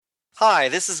Hi,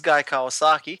 this is Guy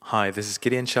Kawasaki. Hi, this is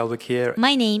Gideon Shelwick here.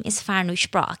 My name is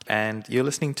Farnoosh Brock. And you're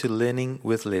listening to Learning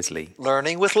with Leslie.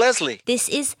 Learning with Leslie. This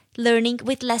is Learning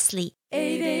with Leslie.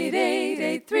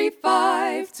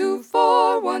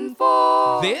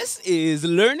 888-835-2414. This is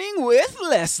Learning with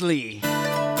Leslie.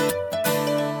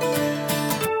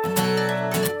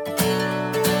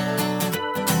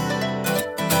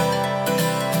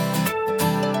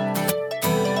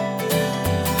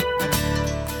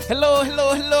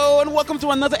 Hello, and welcome to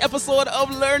another episode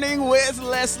of Learning with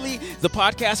Leslie, the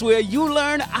podcast where you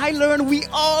learn, I learn, we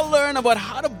all learn about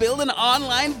how to build an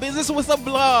online business with a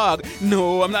blog.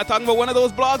 No, I'm not talking about one of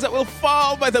those blogs that will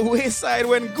fall by the wayside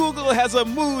when Google has a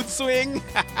mood swing.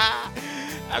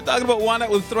 I'm talking about one that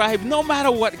will thrive no matter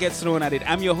what gets thrown at it.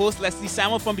 I'm your host, Leslie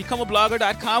Samuel from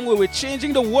BecomeAblogger.com, where we're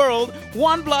changing the world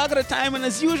one blog at a time. And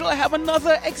as usual, I have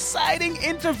another exciting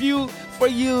interview for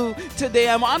you today.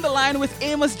 I'm on the line with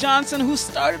Amos Johnson, who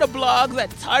started a blog that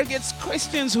targets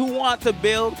Christians who want to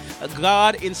build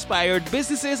God-inspired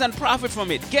businesses and profit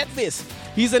from it. Get this.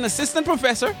 He's an assistant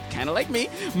professor, kind of like me,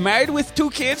 married with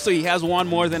 2 kids, so he has one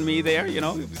more than me there, you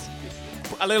know.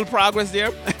 A little progress there.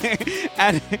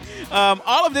 And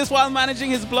all of this while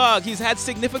managing his blog. He's had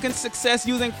significant success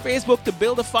using Facebook to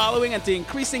build a following and to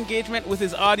increase engagement with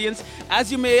his audience.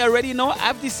 As you may already know,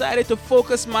 I've decided to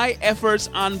focus my efforts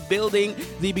on building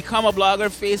the Become a Blogger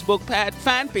Facebook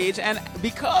fan page. And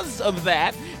because of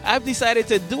that, I've decided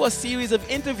to do a series of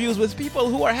interviews with people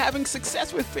who are having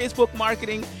success with Facebook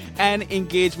marketing and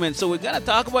engagement. So we're going to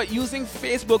talk about using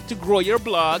Facebook to grow your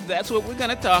blog. That's what we're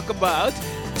going to talk about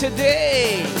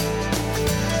today.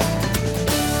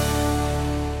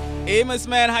 Amos,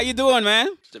 man, how you doing, man?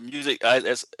 The music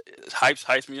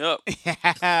hypes me up.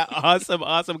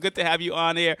 Awesome. Good to have you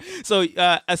on here. So,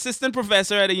 assistant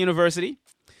professor at a university.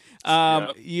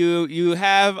 Yep. You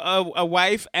have a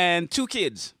wife and 2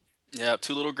 kids. Yeah,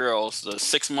 2 little girls,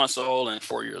 6 months old and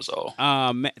 4 years old.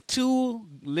 2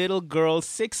 little girls,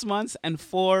 6 months and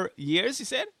 4 years, you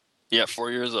said? Yeah,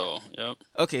 4 years old. Yep.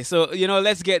 Okay, so,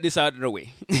 let's get this out of the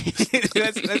way.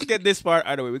 let's get this part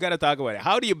out of the way. We got to talk about it.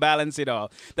 How do you balance it all?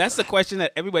 That's the question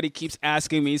that everybody keeps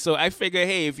asking me. So I figure,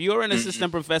 hey, if you're an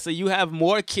assistant professor, you have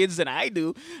more kids than I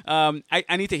do. I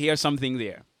need to hear something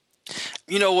there.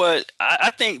 You know what?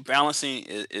 I think balancing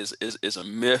is a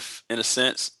myth in a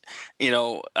sense.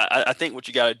 I think what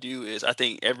you got to do is I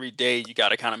think every day you got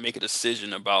to kind of make a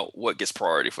decision about what gets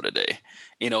priority for the day.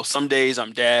 Some days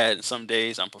I'm dad, and some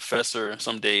days I'm professor, and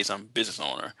some days I'm business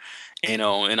owner.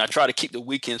 And I try to keep the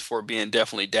weekends for being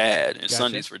definitely dad and Gotcha.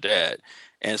 Sundays for dad.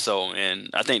 And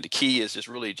I think the key is just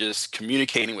really just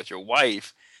communicating with your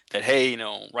wife that, hey,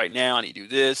 right now I need to do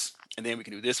this. And then we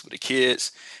can do this with the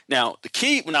kids. Now, the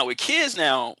key, now with kids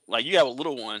now, like you have a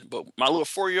little one, but my little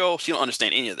 4-year-old, she don't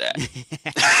understand any of that.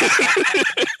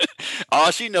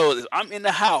 All she knows is I'm in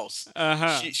the house.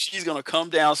 Uh-huh. She's going to come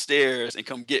downstairs and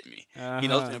come get me. Uh-huh.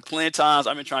 There's been plenty of times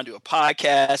I've been trying to do a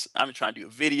podcast. I've been trying to do a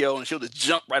video, and she'll just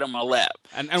jump right on my lap.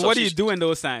 And so what do you do in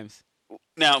those times?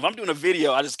 Now, if I'm doing a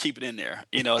video, I just keep it in there.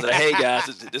 It's like, hey guys,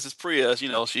 this is Priya.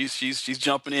 She's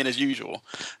jumping in as usual.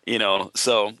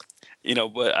 So.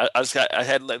 But I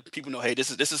had to let people know, hey,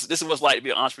 this is what it's like to be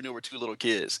an entrepreneur with 2 little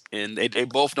kids, and they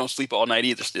both don't sleep all night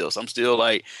either. Still, so I'm still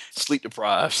like sleep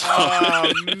deprived. So.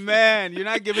 Oh man, you're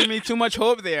not giving me too much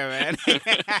hope there, man.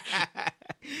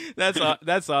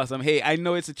 That's awesome. Hey, I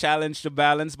know it's a challenge to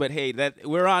balance, but hey, that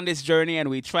we're on this journey and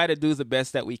we try to do the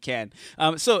best that we can.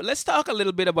 So let's talk a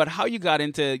little bit about how you got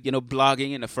into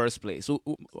blogging in the first place.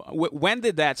 When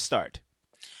did that start?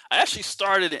 I actually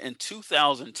started it in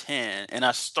 2010, and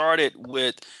I started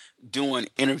with doing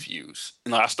interviews.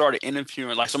 I started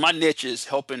interviewing, so my niche is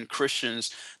helping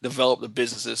Christians develop the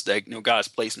businesses that God's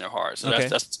placed in their hearts. So okay.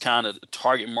 that's kind of the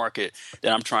target market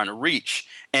that I'm trying to reach.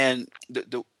 And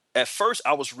at first,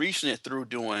 I was reaching it through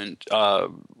doing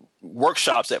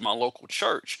workshops at my local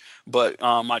church, but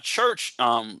my church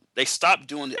they stopped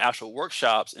doing the actual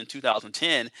workshops in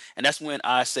 2010, and that's when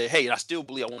I said, hey, I still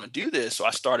believe I want to do this, so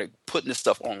I started putting this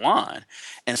stuff online.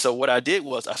 And so what I did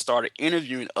was I started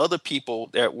interviewing other people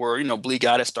that were believe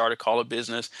God had started Call a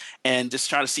Business, and just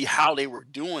trying to see how they were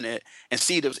doing it and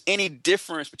see if there was any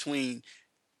difference between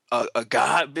a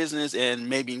God business and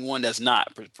maybe one that's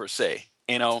not per se.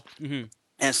 Mm-hmm.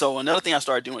 And so another thing I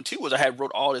started doing too was I had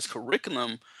wrote all this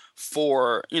curriculum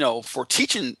for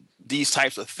teaching these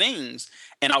types of things,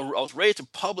 and I was ready to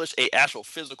publish a actual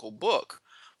physical book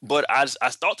But I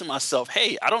thought to myself,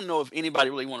 hey, I don't know if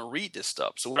anybody really want to read this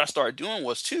stuff. So what I started doing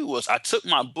was I took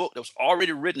my book that was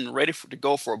already written, ready to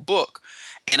go for a book,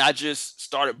 and I just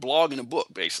started blogging a book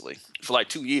basically for like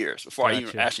 2 years before I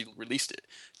even actually released it,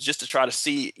 just to try to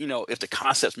see, if the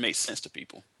concepts made sense to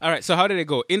people. All right. So how did it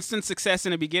go? Instant success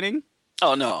in the beginning?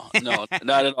 Oh, no,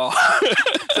 not at all.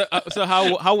 So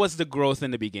how was the growth in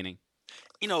the beginning?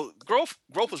 Growth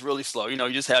was really slow. You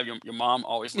just have your mom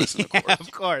always listen, of course. Yeah,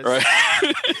 of course. Right?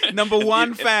 Number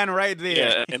one fan right there.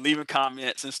 Yeah, and leaving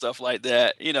comments and stuff like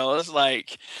that. It's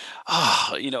like,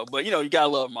 but you gotta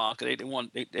love mom, because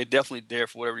they definitely there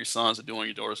for whatever your sons are doing,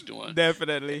 your daughters are doing.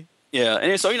 Definitely. Yeah,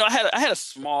 and so I had a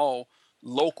small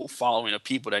local following of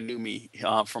people that knew me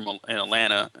from in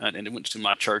Atlanta, and they went to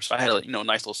my church. So I had a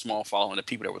nice little small following of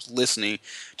people that was listening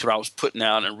to what I was putting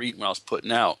out and reading what I was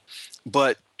putting out,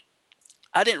 but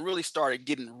I didn't really start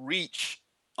getting reach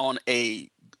on when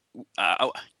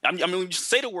you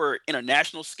say the word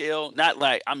international scale, not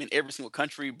like I'm in every single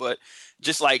country, but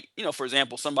just like, for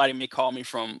example, somebody may call me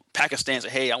from Pakistan and say,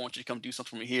 hey, I want you to come do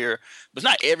something for me here. But it's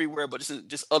not everywhere, but it's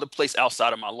just other place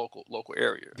outside of my local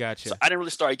area. Gotcha. So I didn't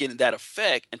really start getting that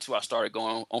effect until I started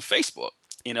going on Facebook.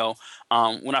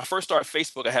 When I first started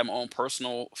Facebook, I had my own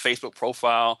personal Facebook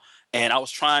profile, and I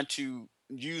was trying to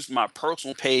use my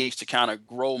personal page to kind of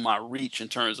grow my reach in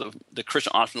terms of the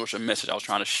Christian entrepreneurship message I was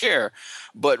trying to share.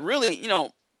 But really,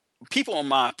 people on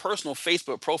my personal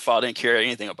Facebook profile didn't care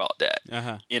anything about that.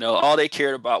 Uh-huh. All they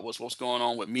cared about was what's going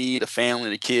on with me, the family,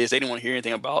 the kids. They didn't want to hear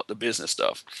anything about the business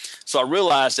stuff. So I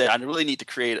realized that I really need to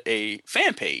create a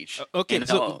fan page. Okay,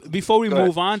 so before we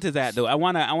move on to that, though, I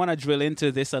wanna drill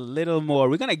into this a little more.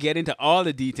 We're gonna get into all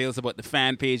the details about the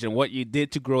fan page and what you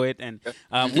did to grow it, and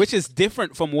which is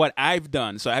different from what I've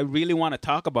done. So I really want to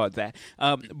talk about that.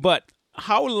 But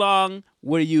how long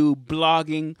were you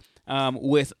blogging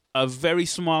with a very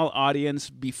small audience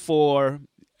before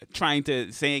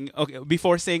saying,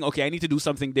 okay, I need to do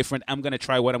something different. I'm going to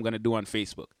try what I'm going to do on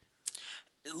Facebook?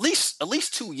 At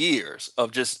least 2 years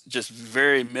of just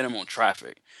very minimal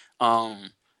traffic.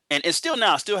 And still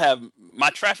now, I still have my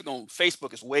traffic on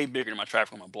Facebook is way bigger than my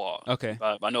traffic on my blog. Okay.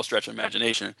 By no stretch of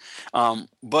imagination.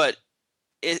 But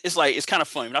it's kind of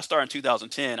funny. When I started in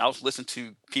 2010, I was listening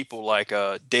to people like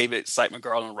David Siteman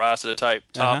Garland, Rise to the Top.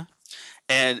 Uh-huh.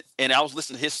 And I was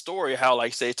listening to his story, how,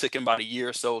 like, say, it took him about a year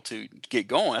or so to get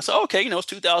going. I said, okay, it's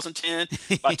 2010.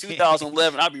 By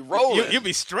 2011, I'll be rolling. You'll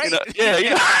be straight.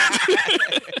 Yeah.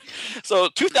 So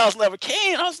 2011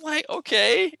 came, and I was like,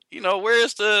 okay,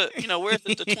 where's the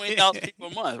 20,000 people a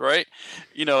month, right?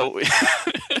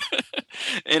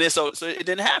 And then so it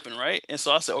didn't happen, right? And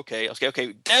so I said, okay,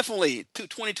 definitely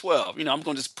 2012. I'm going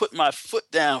to just put my foot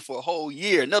down for a whole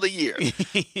year, another year.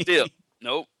 Still.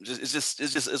 Nope.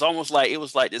 It's almost like it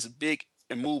was like this big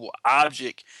immovable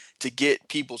object to get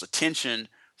people's attention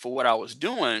for what I was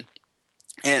doing.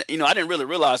 And, I didn't really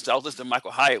realize that. I was listening to Michael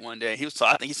Hyatt one day. I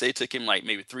think he said it took him like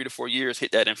maybe 3 to 4 years to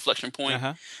hit that inflection point.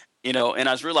 Uh-huh. And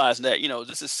I was realizing that,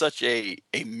 this is such a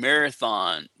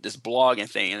marathon, this blogging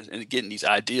thing, and getting these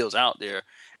ideals out there.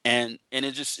 And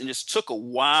it just took a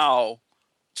while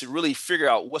to really figure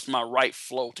out what's my right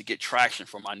flow to get traction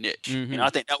for my niche. Mm-hmm. I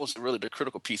think that was really the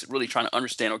critical piece of really trying to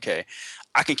understand, okay,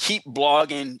 I can keep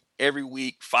blogging every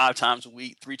week, 5 times a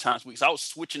week, 3 times a week. So I was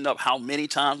switching up how many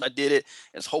times I did it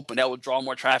and hoping that would draw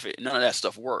more traffic. None of that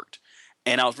stuff worked.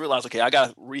 And I was realizing, okay, I got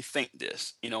to rethink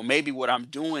this. Maybe what I'm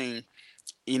doing,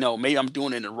 maybe I'm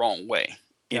doing it in the wrong way.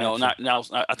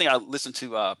 I think I listened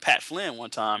to Pat Flynn one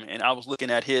time, and I was looking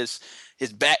at his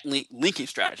linking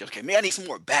strategy. Okay, maybe I need some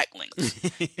more backlinks.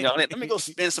 Let me go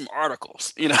spin some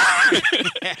articles. And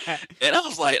I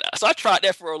was like, so I tried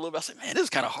that for a little bit. I said, man, this is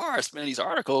kind of hard, spinning these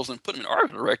articles and putting them in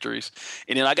article directories.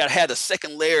 And then I got to have the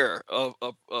second layer of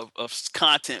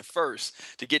content first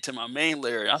to get to my main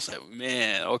layer. And I was like,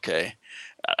 man, okay.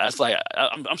 It's like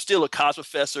I'm still a college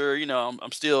professor.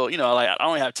 I'm still, like I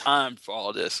don't have time for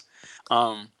all this.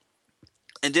 And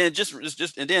then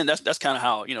that's kind of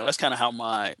how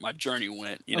my journey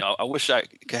went. I wish I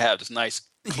could have this nice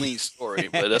clean story,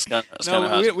 but that's kind of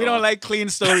how we don't like clean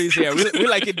stories here. We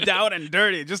like it down and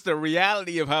dirty, just the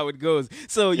reality of how it goes.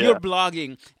 So you're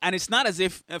blogging, and it's not as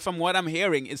if, from what I'm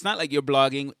hearing, it's not like you're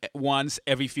blogging once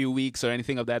every few weeks or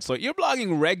anything of that sort. You're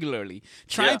blogging regularly,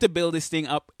 trying to build this thing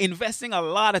up, investing a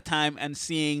lot of time and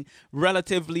seeing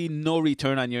relatively no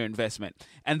return on your investment.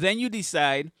 And then you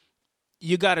decide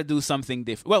you got to do something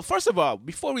different. Well, first of all,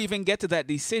 before we even get to that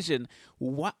decision,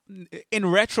 in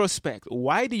retrospect,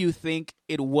 why do you think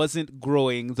it wasn't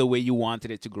growing the way you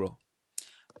wanted it to grow?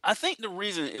 I think the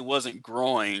reason it wasn't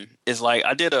growing is like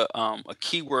I did a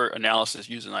keyword analysis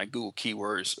using like Google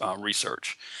Keywords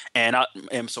research, and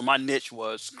so my niche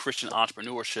was Christian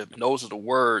entrepreneurship, and those are the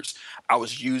words I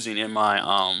was using in my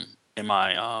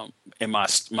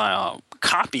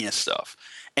copy and stuff.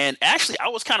 And actually, I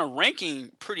was kind of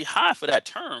ranking pretty high for that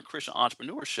term, Christian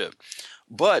entrepreneurship.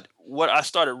 But what I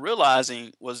started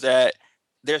realizing was that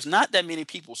there's not that many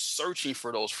people searching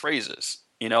for those phrases.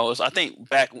 I think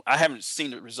back, I haven't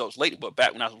seen the results lately, but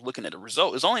back when I was looking at the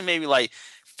result, it's only maybe like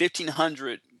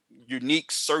 1,500 unique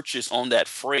searches on that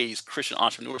phrase, Christian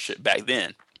entrepreneurship, back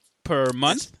then. Per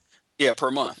month? Yeah,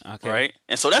 per month. Okay. Right.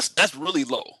 And so that's really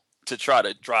low to try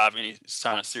to drive any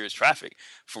kind of serious traffic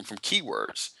from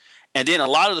keywords. And then a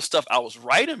lot of the stuff I was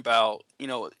writing about,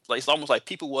 like it's almost like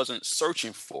people wasn't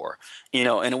searching for,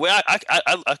 and the way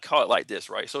I call it like this,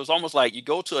 right? So it's almost like you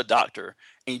go to a doctor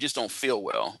and you just don't feel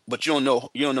well, but you don't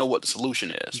know what the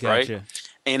solution is, Gotcha. Right?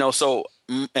 And, so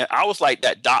I was like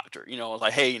that doctor, I was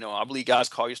like, hey, I believe God's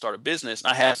called you to start a business.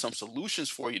 I have some solutions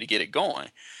for you to get it going,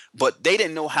 but they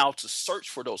didn't know how to search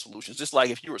for those solutions. Just like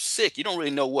if you were sick, you don't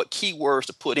really know what keywords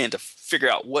to put in to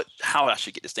figure out how I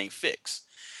should get this thing fixed.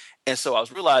 And so I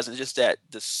was realizing just that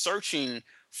the searching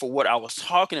for what I was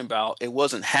talking about, it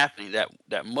wasn't happening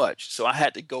that much. So I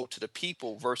had to go to the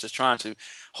people versus trying to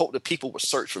hope the people would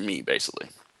search for me, basically.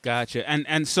 Gotcha.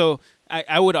 And so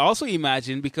I would also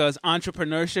imagine, because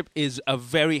entrepreneurship is a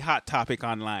very hot topic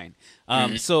online.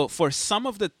 So for some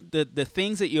of the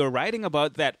things that you're writing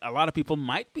about that a lot of people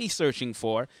might be searching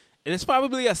for, there's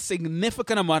probably a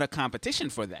significant amount of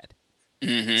competition for that.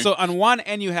 Mm-hmm. So on one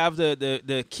end, you have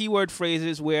the keyword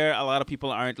phrases where a lot of people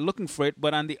aren't looking for it.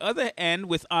 But on the other end,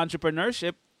 with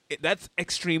entrepreneurship, that's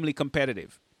extremely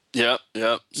competitive. Yep.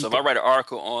 So if I write an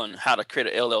article on how to create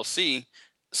an LLC,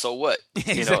 so what?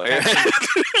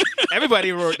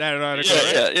 Everybody wrote that article.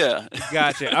 Yeah.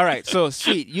 Gotcha. All right. So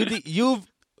sweet.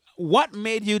 What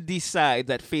made you decide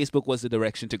that Facebook was the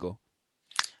direction to go?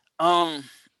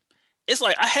 It's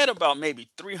like I had about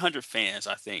maybe 300 fans,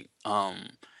 I think.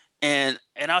 And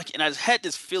I had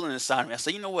this feeling inside of me. I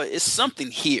said, you know what? It's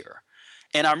something here.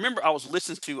 And I remember I was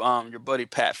listening to your buddy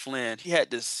Pat Flynn. He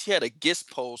had a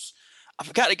guest post. I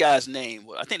forgot the guy's name.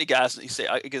 I think he said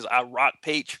because I rock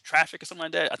page traffic or something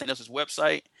like that. I think that's his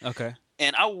website. Okay.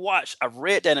 And I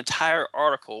read that entire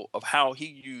article of how he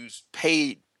used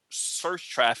paid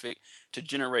search traffic to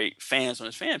generate fans on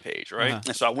his fan page, right? Uh-huh.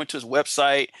 And so I went to his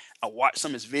website. I watched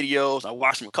some of his videos. I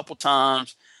watched him a couple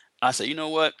times. I said, you know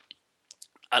what?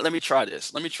 Let me try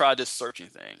this. Let me try this searching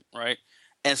thing, right?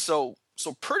 And so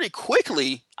pretty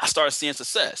quickly, I started seeing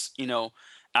success.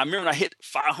 I remember when I hit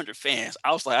 500 fans,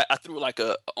 I was like, I threw like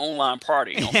a online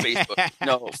party on Facebook.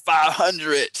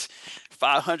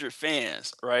 500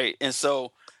 fans, right? And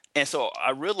so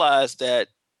I realized that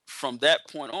from that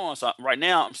point on. So right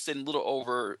now, I'm sitting a little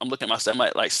over. I'm looking at myself. I'm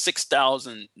at like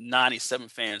 6,097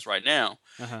 fans right now,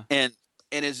 and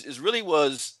it really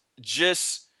was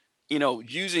just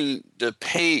using the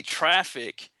paid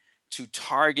traffic to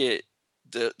target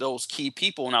those key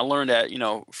people. And I learned that,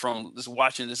 from just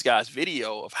watching this guy's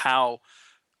video of how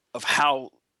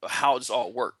this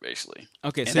all worked, basically.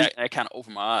 Okay. And so that kind of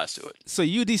opened my eyes to it. So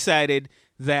you decided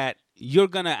that you're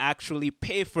going to actually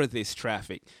pay for this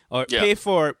traffic, or pay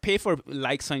for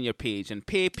likes on your page, and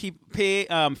pay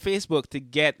Facebook to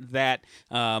get that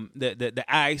the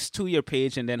eyes to your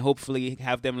page, and then hopefully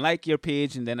have them like your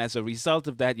page, and then as a result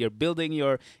of that, you're building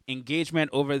your engagement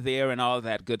over there and all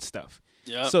that good stuff.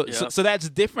 So that's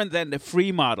different than the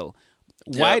free model.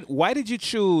 Why did you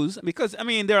choose? Because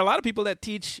there are a lot of people that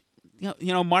teach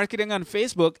marketing on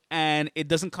Facebook, and it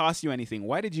doesn't cost you anything.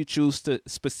 Why did you choose to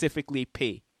specifically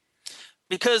pay?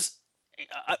 Because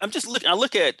I'm just looking.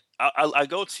 I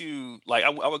go to I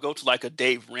would go to like a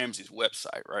Dave Ramsey's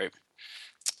website, right?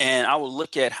 And I would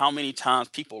look at how many times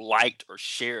people liked or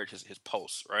shared his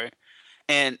posts, right?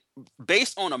 And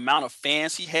based on the amount of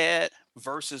fans he had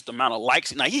versus the amount of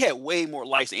likes, now he had way more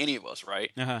likes than any of us,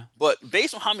 right? Uh-huh. But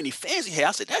based on how many fans he had,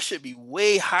 I said that should be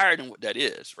way higher than what that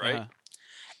is, right? Uh-huh.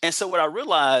 And so what I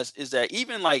realized is that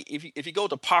even like if you go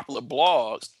to popular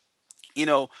blogs,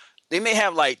 they may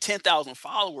have like 10,000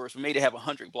 followers, but maybe they have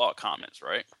 100 blog comments,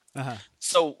 right? Uh-huh.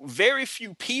 So very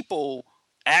few people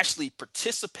actually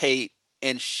participate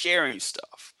in sharing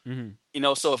stuff.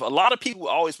 Mm-hmm. So if a lot of people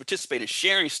always participate in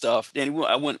sharing stuff, then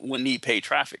I wouldn't need paid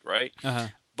traffic, right? Uh-huh.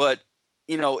 But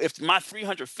if my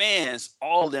 300 fans,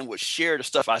 all of them would share the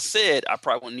stuff I said, I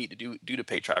probably wouldn't need to do the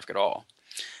paid traffic at all.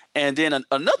 And then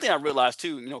another thing I realized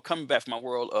too, coming back from my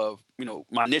world of,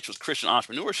 my niche was Christian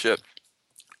entrepreneurship.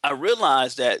 I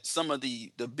realized that some of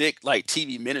the big like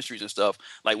TV ministries and stuff,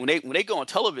 like when they go on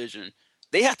television,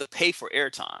 they have to pay for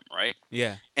airtime, right?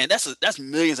 Yeah. And that's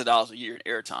millions of dollars a year in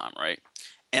airtime, right?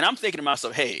 And I'm thinking to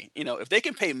myself, hey, if they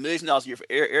can pay millions of dollars a year for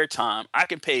airtime, I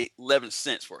can pay 11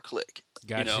 cents for a click.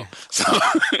 Gotcha. So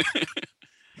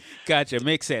Gotcha.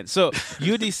 Makes sense. So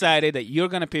you decided that you're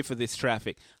going to pay for this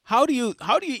traffic. How do you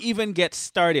even get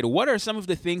started? What are some of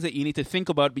the things that you need to think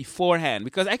about beforehand?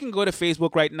 Because I can go to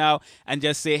Facebook right now and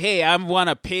just say, hey, I want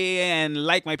to pay and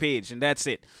like my page, and that's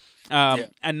it.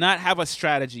 And not have a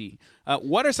strategy.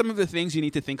 What are some of the things you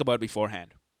need to think about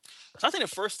beforehand? So I think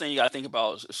the first thing you got to think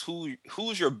about is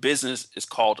who's your business is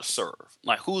called to serve.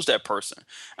 Like, who's that person?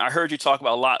 And I heard you talk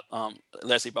about a lot,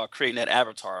 Leslie, about creating that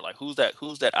avatar. Like, who's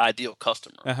that ideal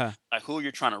customer? Uh-huh. Like, who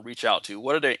you're trying to reach out to?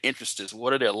 What are their interests?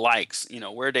 What are their likes?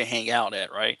 Where they hang out at,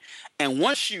 right? And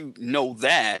once you know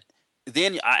that,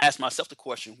 then I ask myself the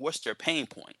question: what's their pain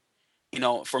point?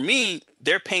 For me,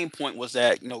 their pain point was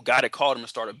that God had called them to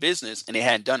start a business and they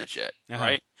hadn't done it yet,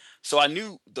 right? So I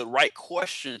knew the right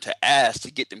question to ask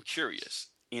to get them curious.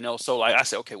 So like I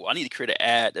said, okay, well, I need to create an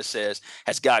ad that says,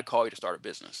 "Has God called you to start a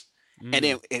business?" And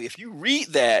if you read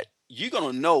that, you're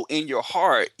gonna know in your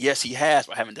heart, yes, He has,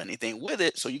 but I haven't done anything with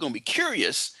it. So you're gonna be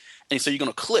curious, and so you're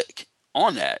gonna click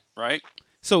on that, right?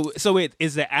 So wait,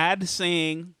 is the ad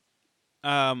saying,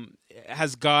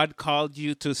 "Has God called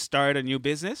you to start a new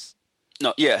business?"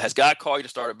 No, yeah. Has God called you to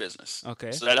start a business?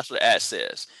 Okay. So that's what the ad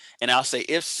says. And I'll say,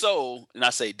 if so, and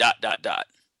I say ...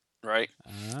 right?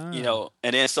 And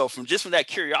then so from that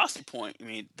curiosity point, I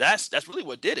mean, that's really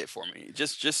what did it for me.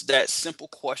 Just that simple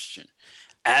question,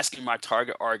 asking my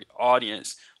target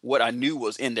audience what I knew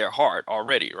was in their heart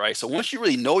already, right? So once you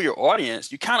really know your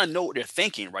audience, you kind of know what they're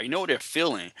thinking, right? You know what they're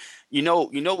feeling. You know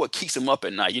what keeps them up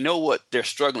at night. You know what they're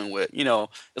struggling with.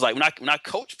 It's like when I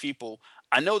coach people,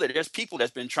 I know that there's people that's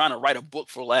been trying to write a book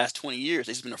for the last 20 years.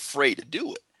 They've just been afraid to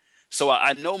do it. So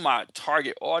I know my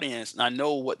target audience, and I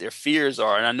know what their fears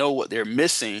are, and I know what they're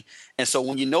missing. And so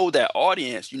when you know that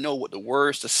audience, you know what the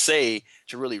words to say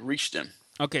to really reach them.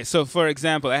 Okay, so for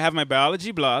example, I have my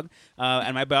biology blog,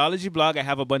 and my biology blog, I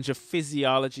have a bunch of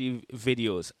physiology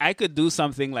videos. I could do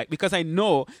something like, because I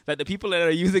know that the people that are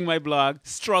using my blog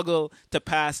struggle to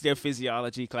pass their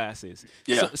physiology classes.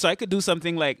 Yeah. So I could do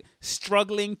something like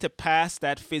struggling to pass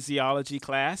that physiology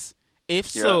class. If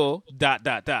so, ...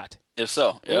 If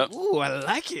so, yeah. Ooh, I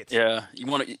like it. Yeah, you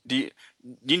want to? Do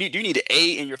you need an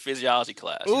A in your physiology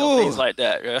class? Ooh. Things like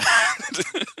that. Yeah.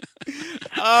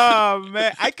 Oh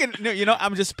man, I can.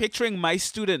 I'm just picturing my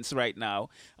students right now.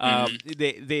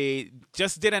 They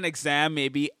just did an exam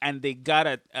maybe, and they got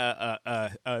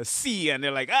a C, and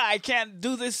they're like, I can't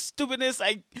do this stupidness.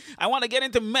 I want to get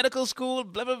into medical school,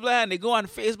 blah blah blah. And they go on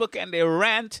Facebook and they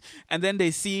rant, and then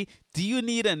they see, do you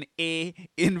need an A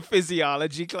in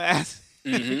physiology class?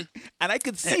 And I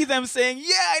could see them saying,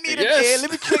 yeah, I need an A.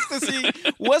 Let me click to see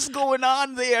what's going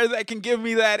on there that can give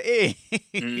me that A.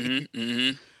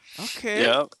 Okay.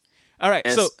 Yep. All right.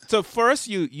 So first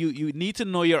you need to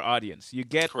know your audience. You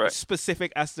get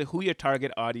specific as to who your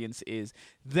target audience is.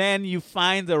 Then you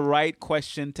find the right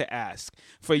question to ask.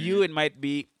 For you, it might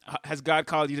be, has God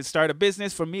called you to start a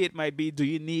business? For me, it might be, do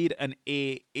you need an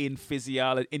A in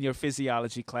your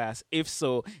physiology class? If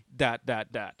so, ...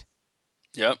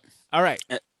 Yep. All right.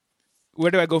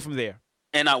 Where do I go from there?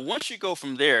 And once you go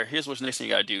from there, here's what's the next thing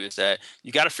you got to do is that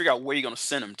you got to figure out where you're going to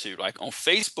send them to. Like on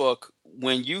Facebook,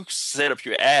 when you set up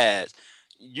your ads,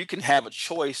 you can have a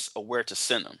choice of where to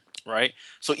send them, right?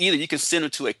 So either you can send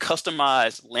them to a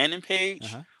customized landing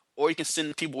page, or you can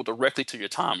send people directly to your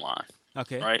timeline.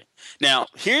 Okay. Right. Now,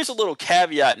 here's a little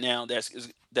caveat now that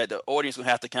the audience will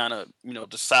have to kind of,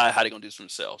 decide how they're going to do this for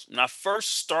themselves. When I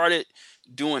first started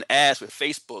doing ads with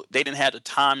Facebook, they didn't have the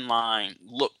timeline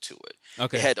look to it.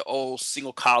 Okay. They had the old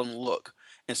single column look.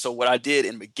 And so what I did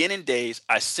in the beginning days,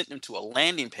 I sent them to a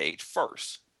landing page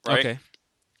first. Right. Okay.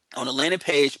 On the landing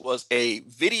page was a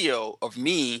video of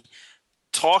me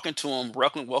talking to them,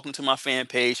 welcome to my fan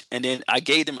page. And then I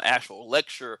gave them an actual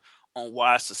lecture on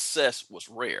why success was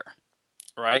rare.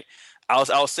 Right. I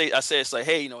said, it's like,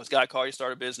 hey, it's God called you to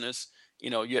start a business.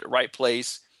 You're at the right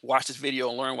place. Watch this video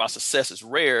and learn why success is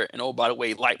rare. And oh, by the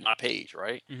way, like my page.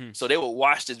 Right. So they would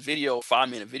watch this video,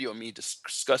 5-minute video of me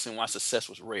discussing why success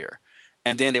was rare.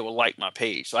 And then they would like my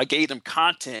page. So I gave them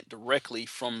content directly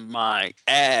from my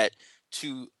ad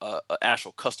to an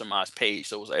actual customized page.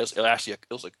 So it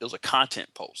was a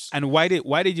content post. And why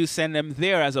did you send them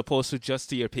there as opposed to just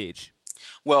to your page?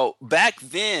 Well, back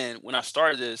then when I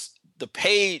started this, the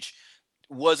page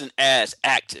wasn't as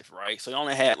active, right? So it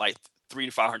only had like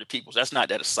 300 to 500 people. So that's not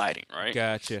that exciting, right?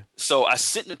 Gotcha. So I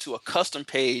sent them to a custom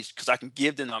page because I can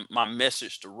give them my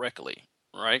message directly,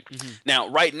 right? Now,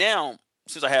 right now,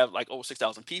 since I have like over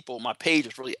 6,000 people, my page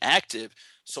is really active.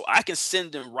 So I can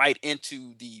send them right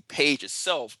into the page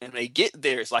itself. And when they get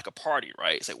there, it's like a party,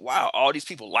 right? It's like, wow, all these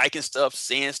people liking stuff,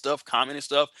 saying stuff, commenting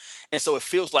stuff. And so it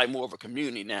feels like more of a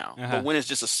community now. But when it's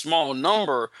just a small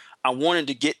number, I wanted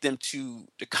to get them to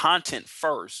the content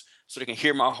first so they can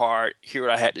hear my heart, hear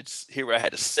what I had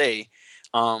to say.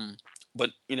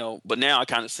 But now I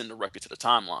kind of send directly to the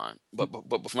timeline. But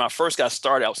when I first got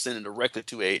started, I was sending directly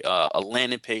to a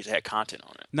landing page that had content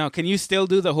on it. Now, can you still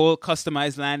do the whole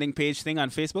customized landing page thing on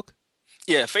Facebook?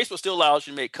 Yeah, Facebook still allows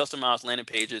you to make customized landing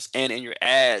pages, and in your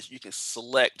ads, you can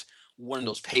select one of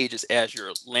those pages as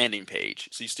your landing page.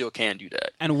 So you still can do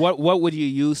that. And what would you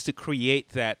use to create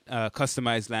that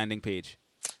customized landing page?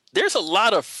 There's a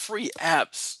lot of free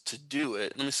apps to do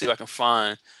it. Let me see if I can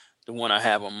find the one I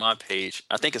have on my page.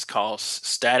 I think it's called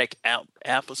Static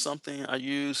App or something I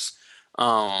use.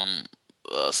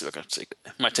 Let's see if I can take it.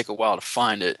 It might take a while to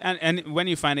find it. And when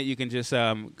you find it, you can just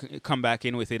come back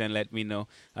in with it and let me know.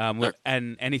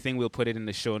 And anything, we'll put it in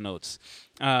the show notes.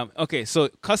 Okay, so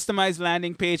customized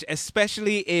landing page,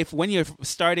 especially if when you're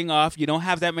starting off, you don't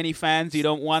have that many fans, you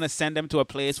don't want to send them to a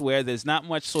place where there's not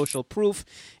much social proof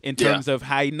in terms of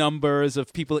high numbers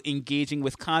of people engaging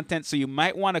with content. So you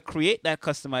might want to create that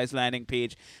customized landing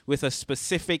page with a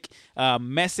specific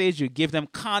message. You give them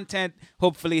content.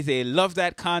 Hopefully they love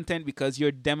that content because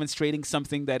you're demonstrating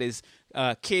something that is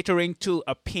catering to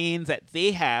a pain that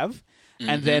they have. Mm-hmm.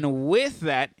 And then with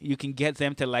that, you can get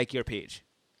them to like your page.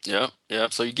 Yeah.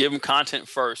 So you give them content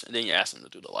first, and then you ask them to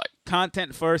do the like.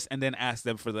 Content first, and then ask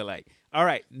them for the like. All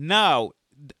right. Now,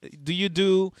 do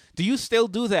you still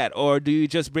do that, or do you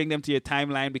just bring them to your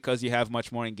timeline because you have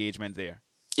much more engagement there?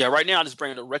 Yeah. Right now, I just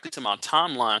bring it directly to my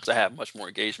timeline because I have much more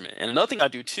engagement. And another thing I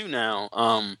do too now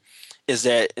is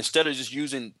that instead of just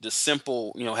using the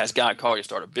simple, has God called you to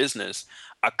start a business,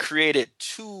 I created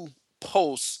 2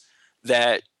 posts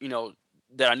that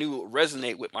that I knew would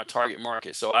resonate with my target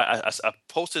market. So I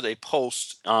posted a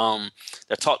post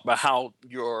that talked about how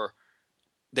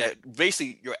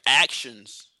basically your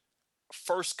actions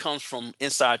first comes from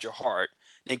inside your heart,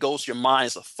 then goes to your mind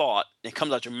as a thought, then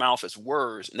comes out your mouth as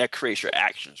words, and that creates your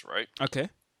actions, right? Okay.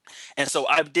 And so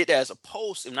I did that as a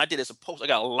post, and when I did it as a post, I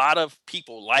got a lot of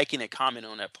people liking and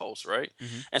commenting on that post, right?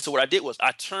 Mm-hmm. And so what I did was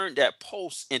I turned that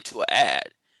post into an ad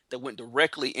that went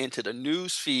directly into the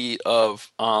news feed of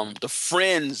the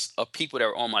friends of people that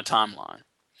were on my timeline.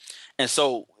 And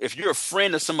so if you're a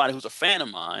friend of somebody who's a fan of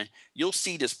mine, you'll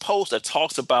see this post that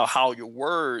talks about how your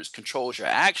words controls your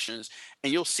actions,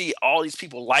 and you'll see all these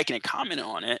people liking and commenting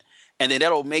on it, and then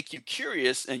that'll make you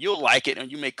curious, and you'll like it, and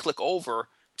you may click over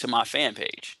to my fan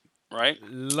page, right?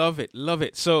 Love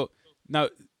it. So now,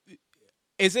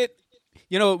 is it,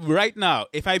 right now,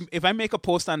 if I make a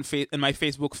post on my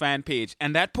Facebook fan page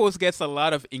and that post gets a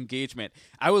lot of engagement,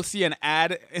 I will see an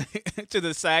ad to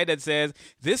the side that says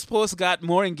this post got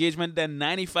more engagement than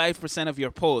 95% of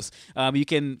your posts. You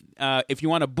can, if you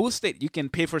want to boost it, you can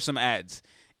pay for some ads.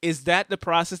 Is that the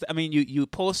process? I mean, you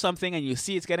post something and you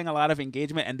see it's getting a lot of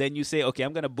engagement, and then you say, okay,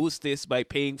 I'm going to boost this by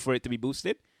paying for it to be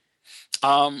boosted?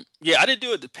 Yeah, I didn't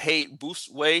do it the paid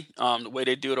boost way, the way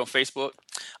they do it on Facebook.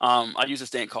 I use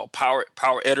this thing called Power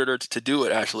Editor to do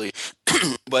it, actually.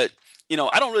 But,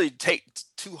 I don't really take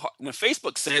too hard. When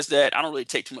Facebook says that, I don't really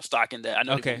take too much stock in that. I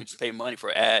know they can just pay money for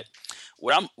an ad.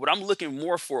 What I'm looking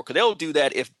more for, because they'll do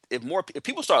that if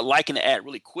people start liking the ad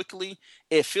really quickly,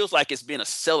 it feels like it's being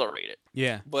accelerated.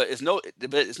 Yeah. But it's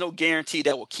no guarantee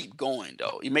that will keep going,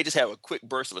 though. You may just have a quick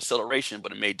burst of acceleration,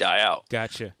 but it may die out.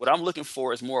 Gotcha. What I'm looking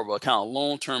for is more of a kind of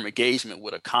long-term engagement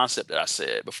with a concept that I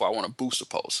said before I want to boost a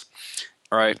post.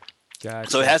 All right.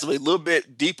 Gotcha. So it has to be a little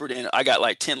bit deeper than I got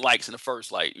like 10 likes in the first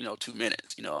 2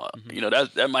 minutes.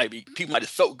 That might be, people might have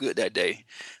felt good that day,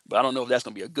 but I don't know if that's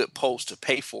going to be a good post to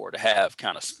pay for to have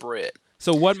kind of spread.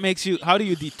 So how do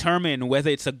you determine whether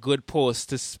it's a good post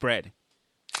to spread?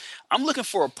 I'm looking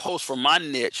for a post for my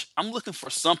niche. I'm looking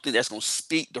for something that's going to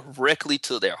speak directly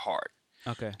to their heart.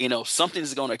 Okay. Something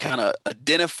that's going to kind of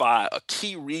identify a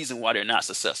key reason why they're not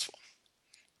successful.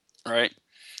 All right.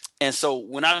 And so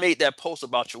when I made that post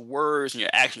about your words and your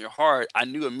action, your heart, I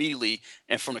knew immediately,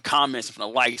 and from the comments and from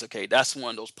the likes, okay, that's one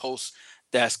of those posts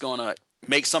that's going to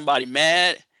make somebody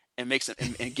mad and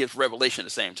and gives revelation at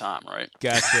the same time, right?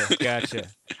 Gotcha.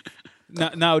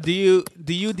 Now, do you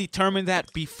determine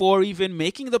that before even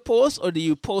making the post, or do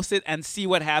you post it and see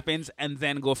what happens and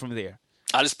then go from there?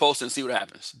 I just post and see what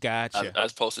happens. Gotcha. I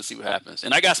just post and see what happens.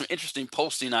 And I got some interesting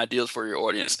posting ideas for your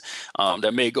audience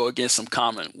that may go against some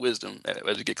common wisdom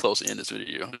as we get closer in this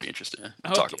video. It'll be interesting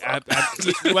to talk about.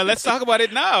 Well, let's talk about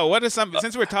it now. What are some?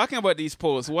 Since we're talking about these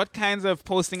posts, what kinds of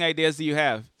posting ideas do you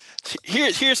have?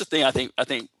 Here's the thing. I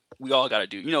think we all got to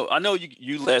do. You know, I know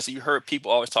you Leslie. You heard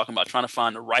people always talking about trying to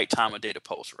find the right time of day to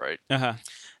post, right? Uh-huh.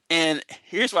 And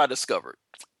here's what I discovered.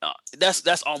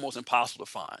 That's almost impossible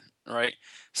to find, right?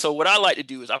 So what I like to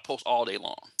do is I post all day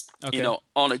long. Okay. You know,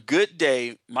 on a good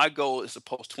day, my goal is to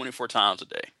post 24 times a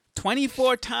day.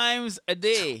 24 times a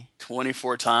day.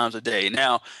 24 times a day.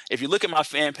 Now, if you look at my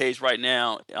fan page right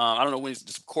now, I don't know when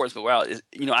this recordings go out.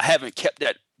 You know, I haven't kept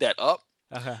that up.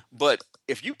 Uh-huh. But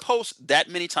if you post that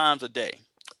many times a day,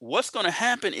 what's going to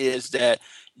happen is that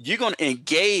you're going to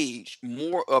engage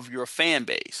more of your fan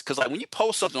base. Because like when you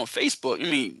post something on Facebook,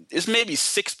 I mean, it's maybe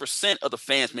 6% of the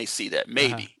fans may see that,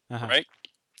 maybe, right?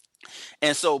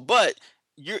 And so, but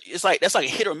that's like a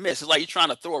hit or miss. It's like you're trying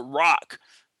to throw a rock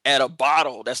at a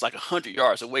bottle that's like 100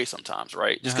 yards away sometimes,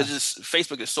 right? Just because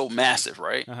Facebook is so massive,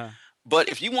 right? But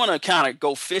if you want to kind of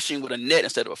go fishing with a net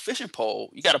instead of a fishing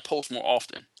pole, you got to post more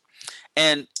often.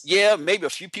 And yeah, maybe a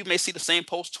few people may see the same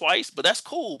post twice, but that's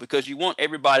cool because you want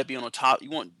everybody to be on the top. You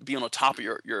want to be on the top of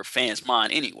your fans'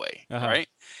 mind anyway, right?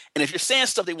 And if you're saying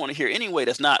stuff they want to hear anyway,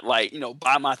 that's not like, you know,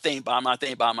 buy my thing, buy my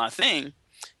thing, buy my thing.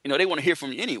 You know, they want to hear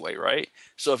from you anyway, right?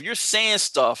 So if you're saying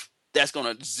stuff that's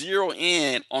going to zero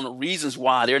in on the reasons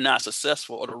why they're not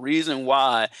successful or the reason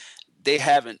why they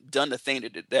haven't done the thing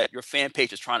that your fan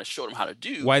page is trying to show them how to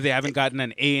do. Why they haven't gotten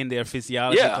an A in their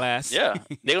physiology class. Yeah,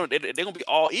 they're gonna be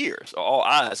all ears or all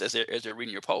eyes as they're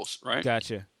reading your post, right?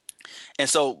 Gotcha. And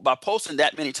so by posting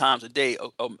that many times a day,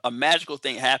 a magical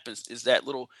thing happens is that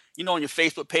little, you know, on your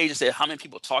Facebook page, it said how many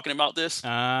people are talking about this.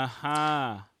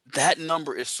 That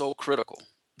number is so critical.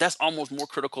 That's almost more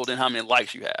critical than how many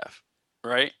likes you have,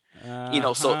 right? You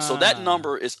know, so that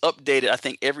number is updated. I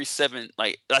think every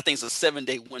I think it's a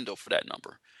 7-day window for that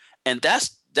number, and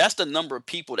that's the number of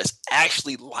people that's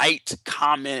actually liked,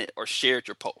 commented, or shared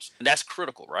your post, and that's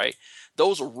critical, right?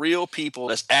 Those are real people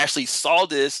that's actually saw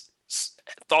this,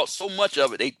 thought so much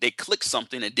of it, they clicked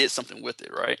something and did something with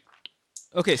it, right?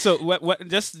 Okay, so what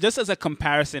just as a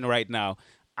comparison right now,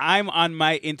 I'm on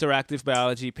my interactive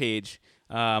biology page,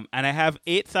 and I have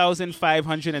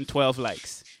 8,512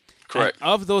 likes. Correct. And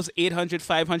of those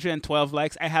 512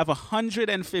 likes, I have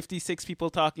 156 people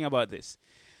talking about this.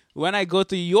 When I go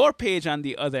to your page, on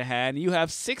the other hand, you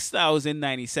have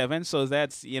 6,097, so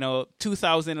that's,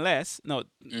 2,000 less,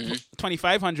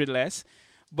 2,500 less.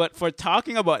 But for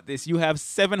talking about this, you have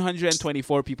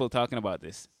 724 people talking about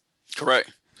this. Correct.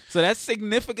 So that's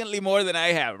significantly more than I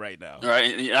have right now.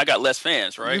 Right, and I got less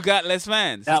fans, right? You got less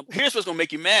fans. Now, here's what's going to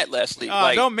make you mad, Leslie.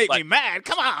 Don't make me mad.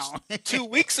 Come on. 2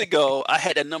 weeks ago, I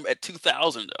had that number at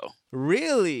 2,000, though.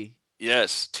 Really?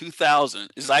 Yes, 2,000.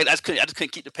 It's like I just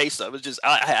couldn't keep the pace up. It was just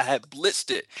I had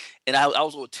blitzed it, and I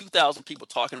was over 2,000 people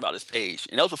talking about this page,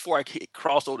 and that was before I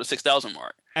crossed over the 6,000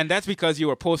 mark. And that's because you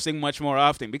were posting much more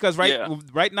often. Because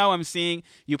right now I'm seeing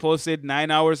you posted 9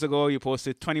 hours ago, you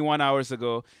posted 21 hours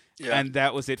ago. Yeah. And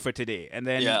that was it for today. And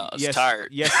then I was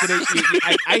tired. Yesterday,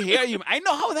 I hear you. I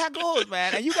know how that goes,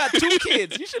 man. And you got 2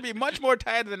 kids. You should be much more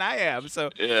tired than I am. So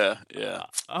yeah.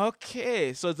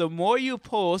 Okay, so the more you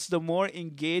post, the more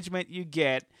engagement you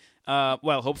get.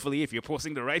 Well, hopefully, if you're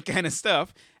posting the right kind of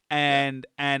stuff, and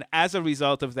as a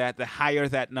result of that, the higher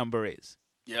that number is.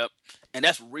 Yep, and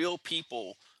that's real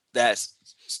people that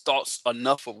thought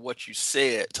enough of what you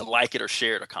said to like it or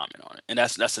share it or comment on it, and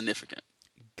that's significant.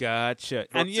 Gotcha.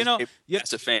 And that's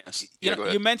the fans.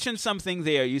 You mentioned something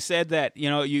there. You said that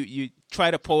you try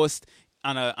to post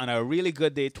on a really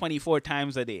good day 24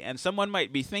 times a day, and someone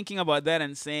might be thinking about that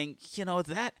and saying,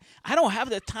 that I don't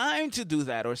have the time to do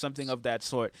that or something of that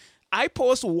sort. I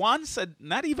post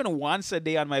not even once a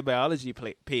day on my biology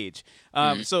page.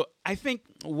 So I think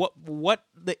what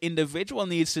the individual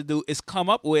needs to do is come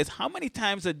up with how many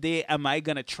times a day am I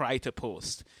going to try to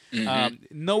post?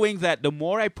 Knowing that the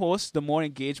more I post, the more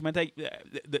engagement,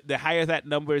 the higher that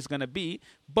number is going to be.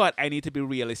 But I need to be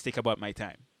realistic about my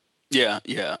time. Yeah,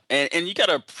 and you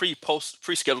gotta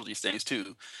pre-schedule these things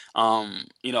too. I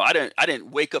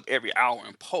didn't wake up every hour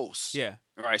and post. Yeah.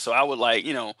 Right. So I would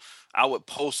I would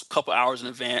post a couple hours in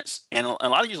advance, and a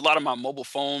lot of my mobile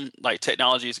phone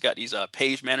technology has got these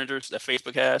page managers that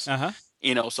Facebook has.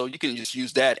 So you can just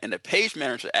use that, and the page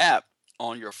manager app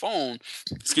on your phone,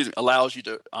 allows you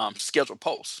to schedule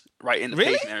posts right in the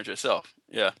page manager itself.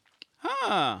 Yeah.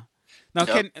 Huh. Now,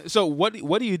 what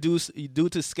do you do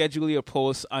to schedule your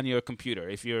posts on your computer?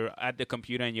 If you're at the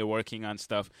computer and you're working on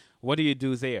stuff, what do you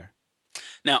do there?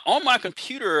 Now on my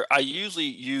computer, I usually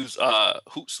use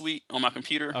Hootsuite on my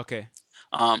computer. Okay.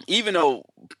 Even though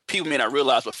people may not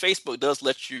realize, but Facebook does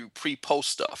let you pre-post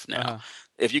stuff now. Uh-huh.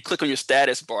 If you click on your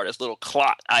status bar, there's a little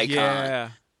clock icon Yeah.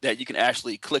 that you can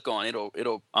actually click on.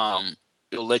 It'll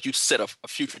let you set a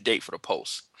future date for the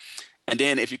post. And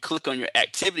then if you click on your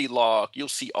activity log, you'll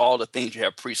see all the things you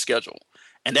have pre-scheduled.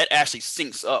 And that actually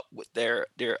syncs up with their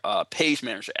page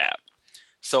manager app.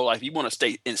 So like if you want to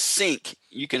stay in sync,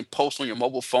 you can post on your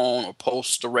mobile phone or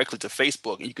post directly to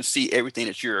Facebook, and you can see everything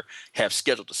that you have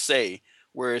scheduled to say.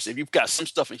 Whereas if you've got some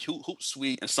stuff in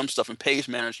Hootsuite and some stuff in Page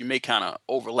Manager, you may kind of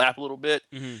overlap a little bit.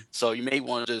 Mm-hmm. So you may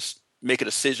want to just make a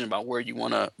decision about where you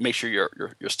want to make sure your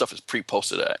stuff is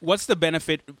pre-posted at. What's the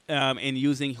benefit in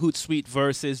using Hootsuite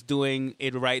versus doing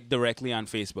it right directly on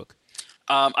Facebook?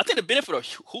 I think the benefit of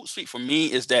Hootsuite for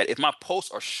me is that if my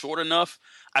posts are short enough,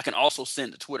 I can also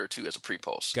send to Twitter too as a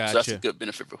pre-post. Gotcha. So that's a good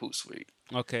benefit for Hootsuite.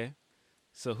 Okay.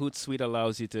 So Hootsuite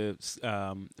allows you to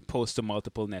post to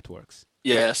multiple networks.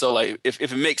 Yeah, so like if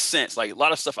it makes sense, like a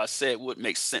lot of stuff I said would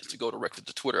make sense to go directly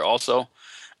to Twitter also.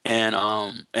 And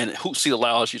Hootsuite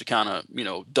allows you to kind of,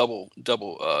 double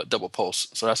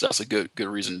post. So that's a good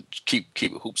reason to keep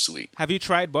it Hootsuite. Have you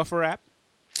tried Buffer app?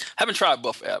 Haven't tried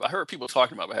Buffer app. I heard people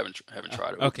talking about it, but haven't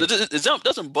tried it. Okay.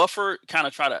 Doesn't Buffer kind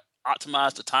of try to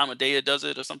optimize the time of day it does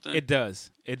it or something? It does.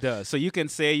 So you can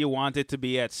say you want it to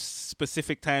be at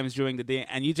specific times during the day,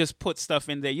 and you just put stuff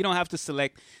in there. You don't have to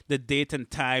select the date and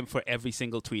time for every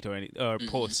single tweet or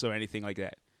post or anything like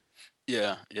that.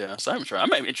 Yeah. So I haven't tried. I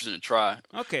might be interested in try.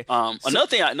 Okay. Another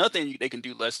thing they can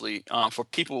do, Leslie, for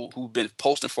people who've been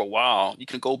posting for a while, you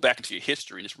can go back into your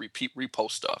history and just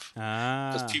repost stuff.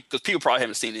 Because people probably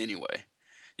haven't seen it anyway.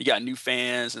 You got new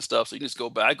fans and stuff, so you can just go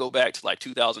back. I go back to like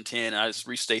 2010, and I just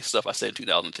restate stuff I said in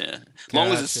 2010. As long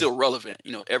as it's still relevant,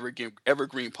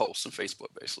 evergreen posts on Facebook,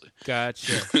 basically.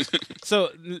 Gotcha. So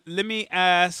let me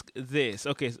ask this.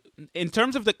 Okay, in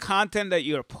terms of the content that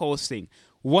you're posting,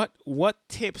 what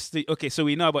tips? So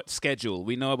we know about schedule.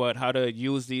 We know about how to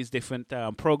use these different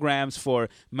programs for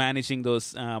managing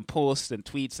those posts and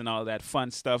tweets and all that fun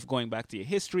stuff going back to your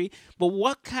history. But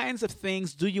what kinds of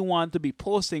things do you want to be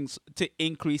posting to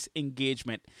increase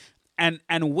engagement? And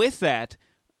with that,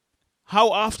 how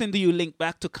often do you link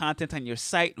back to content on your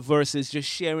site versus just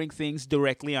sharing things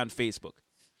directly on Facebook?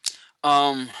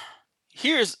 I'm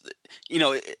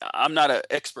not an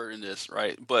expert in this,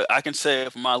 right? But I can say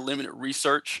from my limited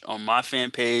research on my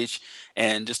fan page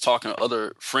and just talking to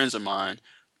other friends of mine,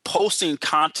 posting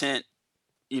content,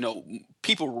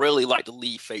 people really like to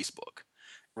leave Facebook,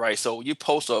 right? So you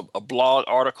post a blog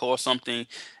article or something,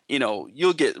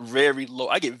 you'll get very low.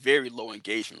 I get very low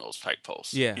engagement in those type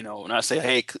posts. Yeah. And I say,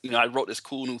 hey, I wrote this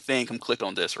cool new thing. Come click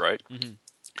on this, right? Mm-hmm.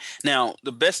 Now,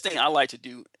 the best thing I like to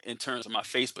do in terms of my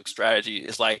Facebook strategy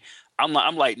is like I'm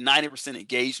like 90%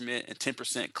 engagement and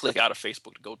 10% click out of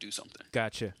Facebook to go do something.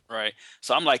 Gotcha. Right.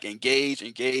 So I'm like engage. Hey,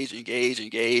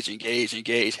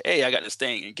 I got this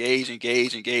thing. Engage.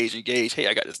 Hey,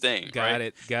 I got this thing. Got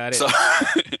it. So,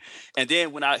 and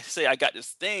then when I say I got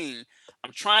this thing,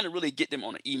 I'm trying to really get them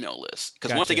on an email list,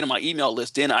 because once they get on my email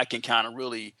list, then I can kind of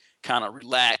really kind of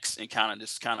relax and kind of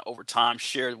just kind of over time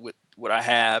share with what I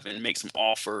have and make some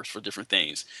offers for different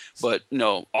things. But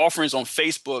offerings on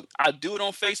Facebook, I do it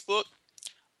on Facebook,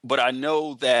 but I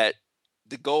know that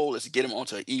the goal is to get them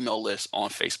onto an email list on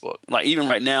Facebook. Like even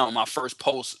right now, my first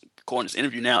post, according to this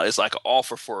interview now, is like an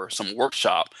offer for some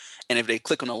workshop. And if they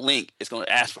click on a link, it's going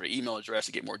to ask for the email address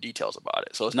to get more details about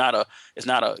it. So it's not a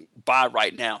buy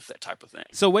right now, that type of thing.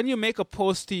 So when you make a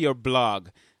post to your blog,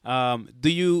 do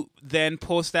you then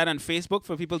post that on Facebook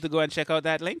for people to go and check out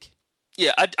that link?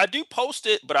 Yeah, I do post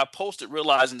it, but I post it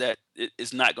realizing that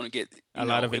it's not going to get a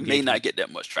lot of it engagement. may not get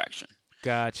that much traction.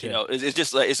 Gotcha. It's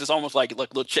just almost like a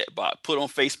little chat bot. Put on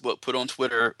Facebook, put on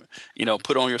Twitter,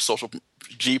 put on your social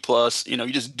G+.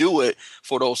 You just do it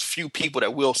for those few people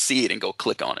that will see it and go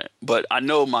click on it. But I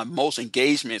know my most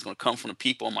engagement is going to come from the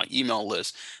people on my email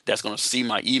list that's going to see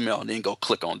my email and then go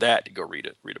click on that to go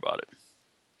read about it.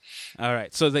 All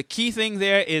right. So the key thing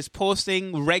there is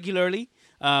posting regularly.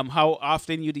 How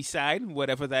often you decide,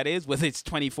 whatever that is, whether it's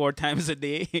 24 times a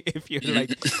day, if you're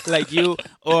like you,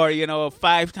 or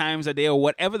 5 times a day, or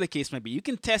whatever the case may be. You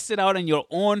can test it out on your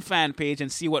own fan page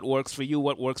and see what works for you,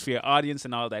 what works for your audience,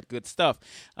 and all that good stuff.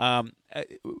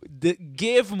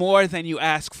 Give more than you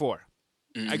ask for.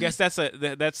 Mm-hmm. I guess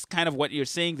that's kind of what you're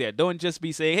saying there. Don't just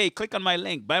be saying, hey, click on my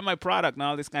link, buy my product, and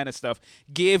all this kind of stuff.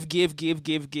 Give.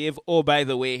 Oh, by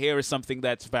the way, here is something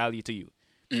that's value to you.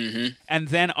 Mm-hmm. And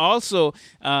then also,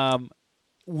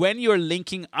 when you're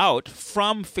linking out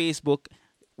from Facebook,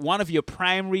 one of your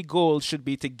primary goals should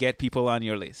be to get people on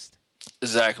your list.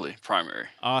 Exactly. Primary.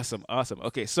 Awesome.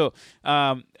 Okay, so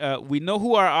we know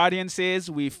who our audience is.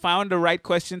 We found the right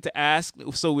question to ask.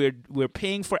 So we're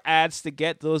paying for ads to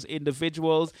get those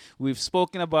individuals. We've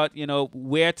spoken about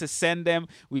where to send them.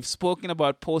 We've spoken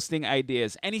about posting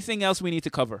ideas. Anything else we need to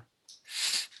cover?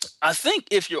 I think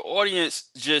if your audience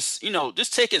just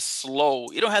take it slow.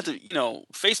 You don't have to.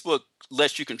 Facebook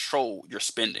lets you control your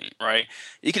spending, right?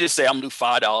 You can just say I'm gonna do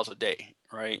 $5 a day,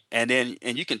 right? And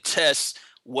you can test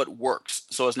what works.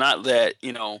 So it's not that,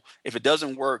 if it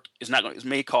doesn't work, it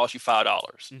may cost you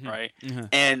 $5, right? Mm-hmm.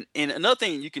 And another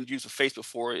thing you can use Facebook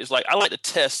for is I like to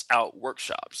test out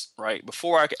workshops, right?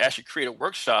 Before I can actually create a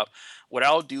workshop, what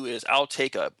I'll do is I'll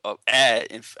take a ad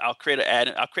and I'll create an ad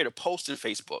and I'll create a post in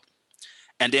Facebook.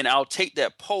 And then I'll take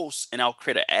that post and I'll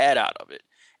create an ad out of it.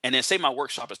 And then say my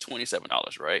workshop is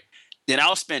 $27, right? Then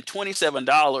I'll spend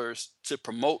 $27 to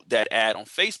promote that ad on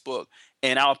Facebook,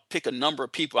 and I'll pick a number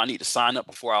of people I need to sign up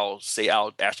before I'll say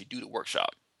I'll actually do the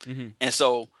workshop. Mm-hmm. And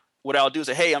so what I'll do is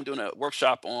say, hey, I'm doing a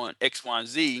workshop on X, Y, and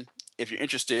Z. If you're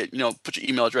interested, put your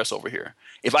email address over here.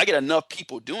 If I get enough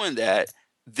people doing that,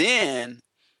 then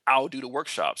I'll do the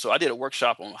workshop. So I did a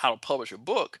workshop on how to publish a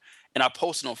book, and I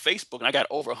posted on Facebook, and I got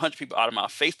over 100 people out of my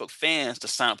Facebook fans to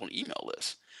sign up on the email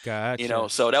list. Gotcha.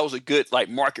 So that was a good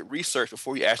market research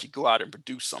before you actually go out and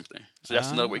produce something. So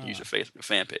that's another way you use your Facebook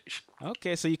fan page.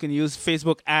 Okay, so you can use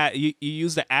Facebook ad. You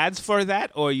use the ads for that,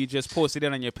 or you just posted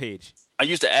it on your page? I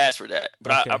use the ads for that,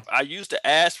 but Okay. I use the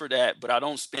ads for that, but I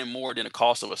don't spend more than the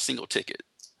cost of a single ticket.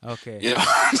 Okay.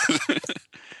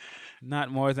 Not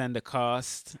more than the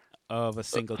cost of a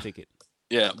single ticket.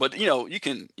 Yeah, but you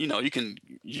can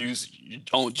use your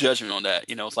own judgment on that.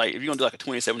 It's like if you're gonna do a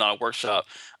 $27 workshop,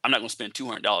 I'm not gonna spend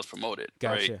 $200 promote it,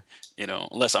 Gotcha. right?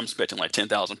 Unless I'm expecting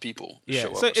 10,000 people. To Yeah,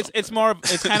 show up so or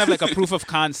something. it's kind of like a proof of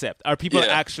concept. Are people Yeah.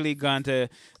 actually going to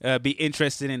be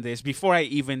interested in this before I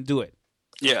even do it?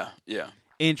 Yeah.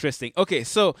 Interesting. Okay,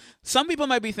 so some people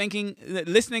might be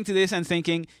listening to this and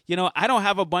thinking, I don't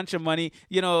have a bunch of money.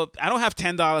 I don't have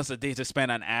 $10 a day to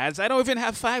spend on ads. I don't even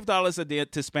have $5 a day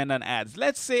to spend on ads.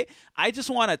 Let's say I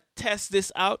just want to test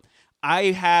this out.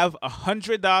 I have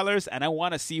 $100 and I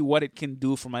want to see what it can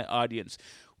do for my audience.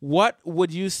 What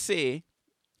would you say,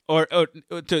 or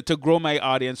to grow my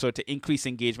audience or to increase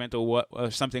engagement or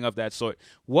something of that sort?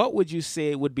 What would you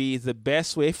say would be the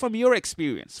best way, from your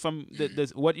experience, from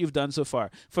what you've done so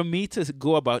far, for me to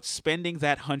go about spending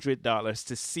that $100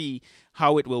 to see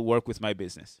how it will work with my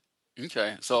business?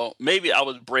 Okay, so maybe I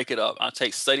would break it up. I'll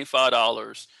take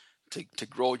 $75 to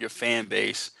grow your fan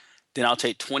base. Then I'll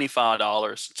take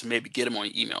 $25 to maybe get them on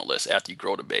your email list after you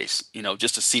grow the base,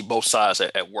 just to see both sides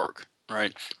at work,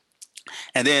 right?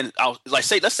 And then let's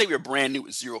say we're brand new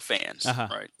with 0 fans,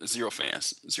 right? 0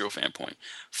 fans, 0 fan point.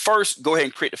 First, go ahead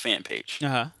and create a fan page.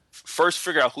 First,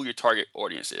 figure out who your target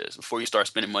audience is before you start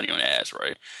spending money on ads,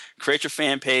 right? Create your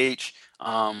fan page.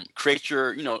 Create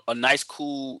your, a nice,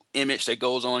 cool image that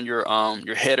goes on your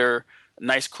header. A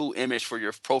nice, cool image for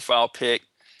your profile pic.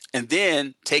 And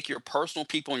then take your personal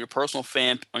people on your personal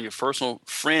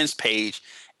friends page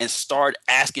and start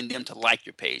asking them to like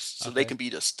your page, so they can be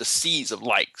the seeds of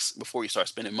likes before you start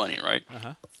spending money, right?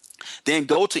 Then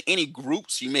go to any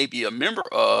groups you may be a member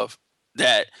of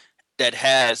that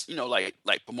has,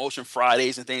 like promotion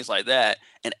Fridays and things like that,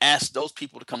 and ask those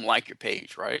people to come like your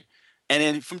page, right? And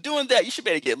then from doing that, you should be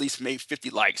able to get at least maybe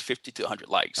 50 likes, 50 to 100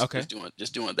 likes. Okay.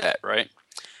 Just doing that, right?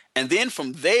 And then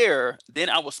from there,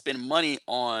 I will spend money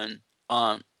on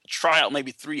try out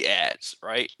maybe 3 ads,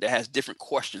 right? That has different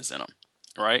questions in them,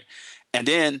 right? And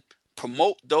then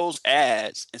promote those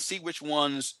ads and see which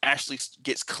ones actually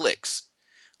gets clicks.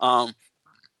 I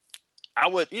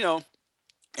would,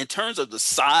 in terms of the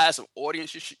size of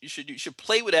audience, you should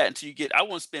play with that until you get. I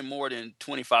wouldn't spend more than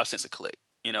 25 cents a click.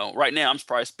 Right now I'm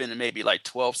probably spending maybe like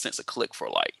 12 cents a click for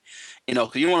a like.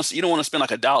 Because you don't want to spend like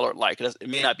 $1 a like. It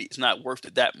may not be. It's not worth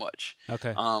it that much.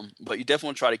 Okay. But you definitely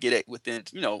want to try to get it within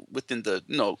the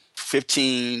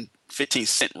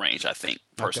 15-cent range. I think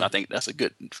personally, Okay. I think that's a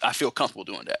good. I feel comfortable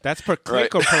doing that. That's per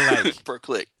click or per like? Per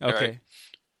click. Okay.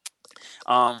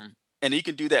 Right? And you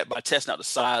can do that by testing out the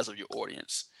size of your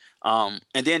audience. And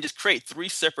then just create 3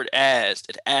 separate ads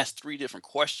that ask 3 different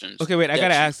questions. Okay, wait, I got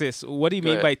to ask this. What do you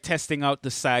mean by testing out the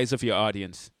size of your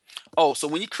audience? Oh, so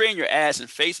when you're creating your ads in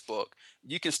Facebook,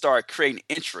 you can start creating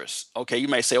interests. Okay, you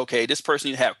might say, okay, this person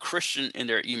needs to have Christian in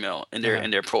their email, in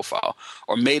their profile,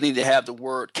 or maybe they have the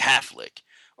word Catholic,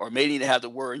 or may need to have the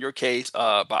word, in your case,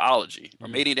 biology, or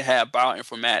may need to have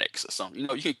bioinformatics or something. You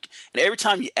know, and every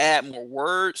time you add more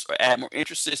words or add more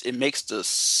interests, it makes the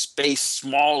space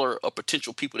smaller of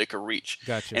potential people that can reach.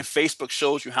 Gotcha. And Facebook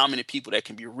shows you how many people that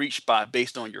can be reached by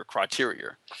based on your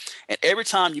criteria. And every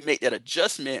time you make that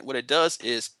adjustment, what it does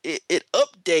is it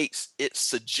updates its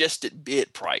suggested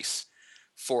bid price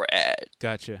for ad.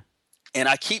 Gotcha. And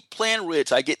I keep playing with it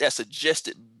till I get that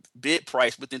suggested bid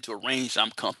price within a range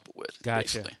I'm comfortable with.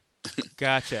 Gotcha. Basically.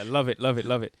 Gotcha. Love it. Love it.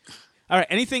 Love it. All right.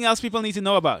 Anything else people need to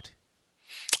know about?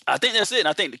 I think that's it. And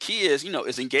I think the key is,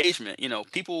 is engagement.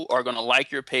 People are going to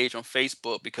like your page on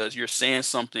Facebook because you're saying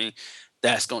something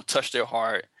that's going to touch their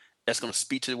heart, that's going to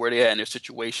speak to where they're at in their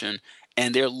situation.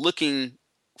 And they're looking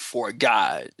for a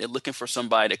guide. They're looking for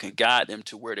somebody that can guide them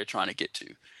to where they're trying to get to.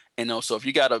 So if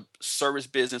you got a service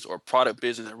business or a product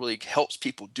business that really helps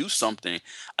people do something,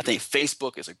 I think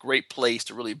Facebook is a great place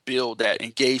to really build that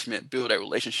engagement, build that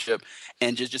relationship,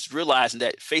 and just realizing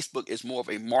that Facebook is more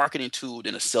of a marketing tool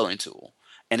than a selling tool.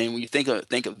 And then when you think of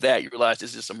that, you realize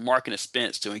this is just a marketing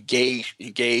expense to engage,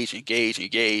 and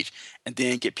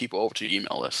then get people over to your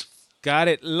email list. Got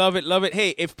it. Love it. Love it.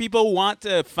 Hey, if people want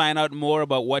to find out more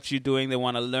about what you're doing, they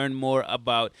want to learn more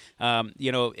about,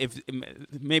 if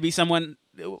maybe someone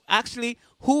actually,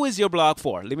 who is your blog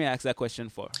for? Let me ask that question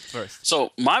first.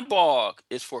 So my blog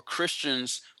is for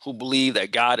Christians who believe that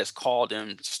God has called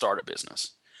them to start a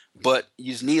business. But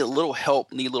you just need a little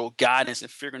help, need a little guidance in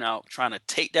figuring out, trying to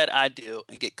take that idea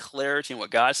and get clarity on what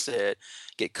God said,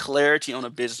 get clarity on a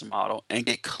business model, and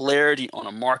get clarity on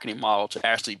a marketing model to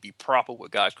actually be proper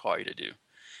what God's called you to do.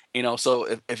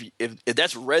 So if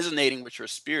that's resonating with your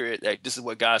spirit, that this is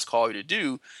what God's called you to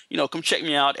do, come check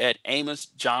me out at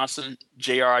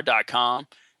AmosJohnsonJR.com,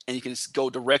 and you can go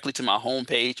directly to my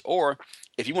homepage. Or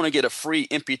if you want to get a free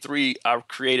MP3 I've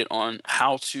created on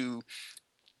how to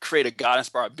create a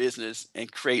God-inspired business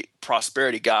and create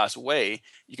prosperity God's way,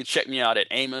 you can check me out at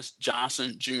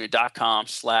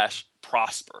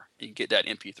AmosJohnsonJr.com/prosper. You can get that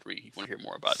MP3 if you want to hear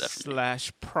more about that from me.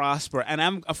 /prosper. And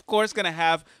I'm, of course, going to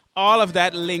have all of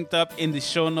that linked up in the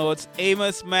show notes.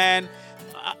 Amos, man,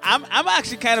 I'm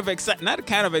actually kind of excited. Not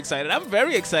kind of excited. I'm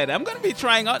very excited. I'm going to be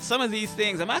trying out some of these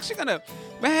things. I'm actually going to,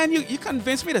 man, you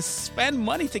convinced me to spend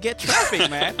money to get traffic,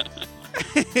 man.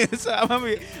 So I'm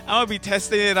gonna be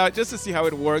testing it out just to see how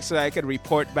it works, so that I can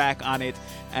report back on it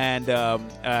and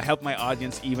help my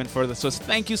audience even further. So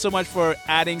thank you so much for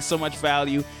adding so much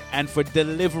value and for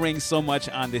delivering so much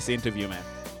on this interview, man.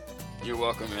 You're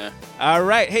welcome, man. All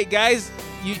right. Hey, guys,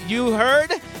 you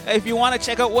heard? If you want to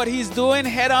check out what he's doing,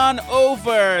 head on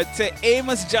over to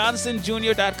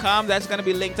AmosJohnsonJr.com. That's going to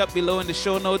be linked up below in the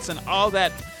show notes and all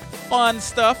that fun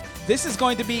stuff. This is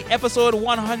going to be episode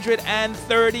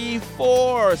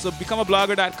 134. So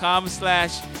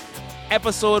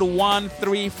becomeablogger.com/episode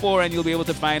 134, and you'll be able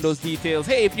to find those details.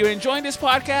 Hey, if you're enjoying this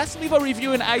podcast, leave a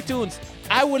review in iTunes.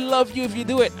 I would love you if you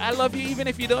do it. I love you even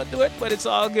if you don't do it, but it's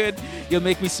all good. You'll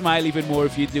make me smile even more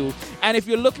if you do. And if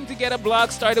you're looking to get a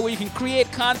blog started where you can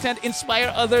create content,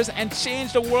 inspire others, and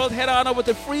change the world, head on over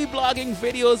to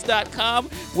freebloggingvideos.com,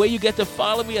 where you get to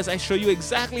follow me as I show you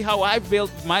exactly how I've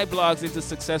built my blogs into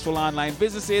successful online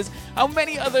businesses, how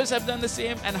many others have done the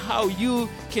same, and how you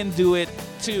can do it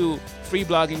too.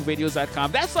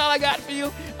 freebloggingvideos.com. That's all I got for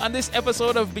you on this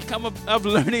episode of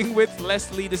Learning with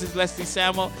Leslie. This is Leslie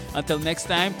Samuel. Until next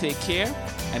time, take care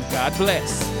and God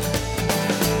bless.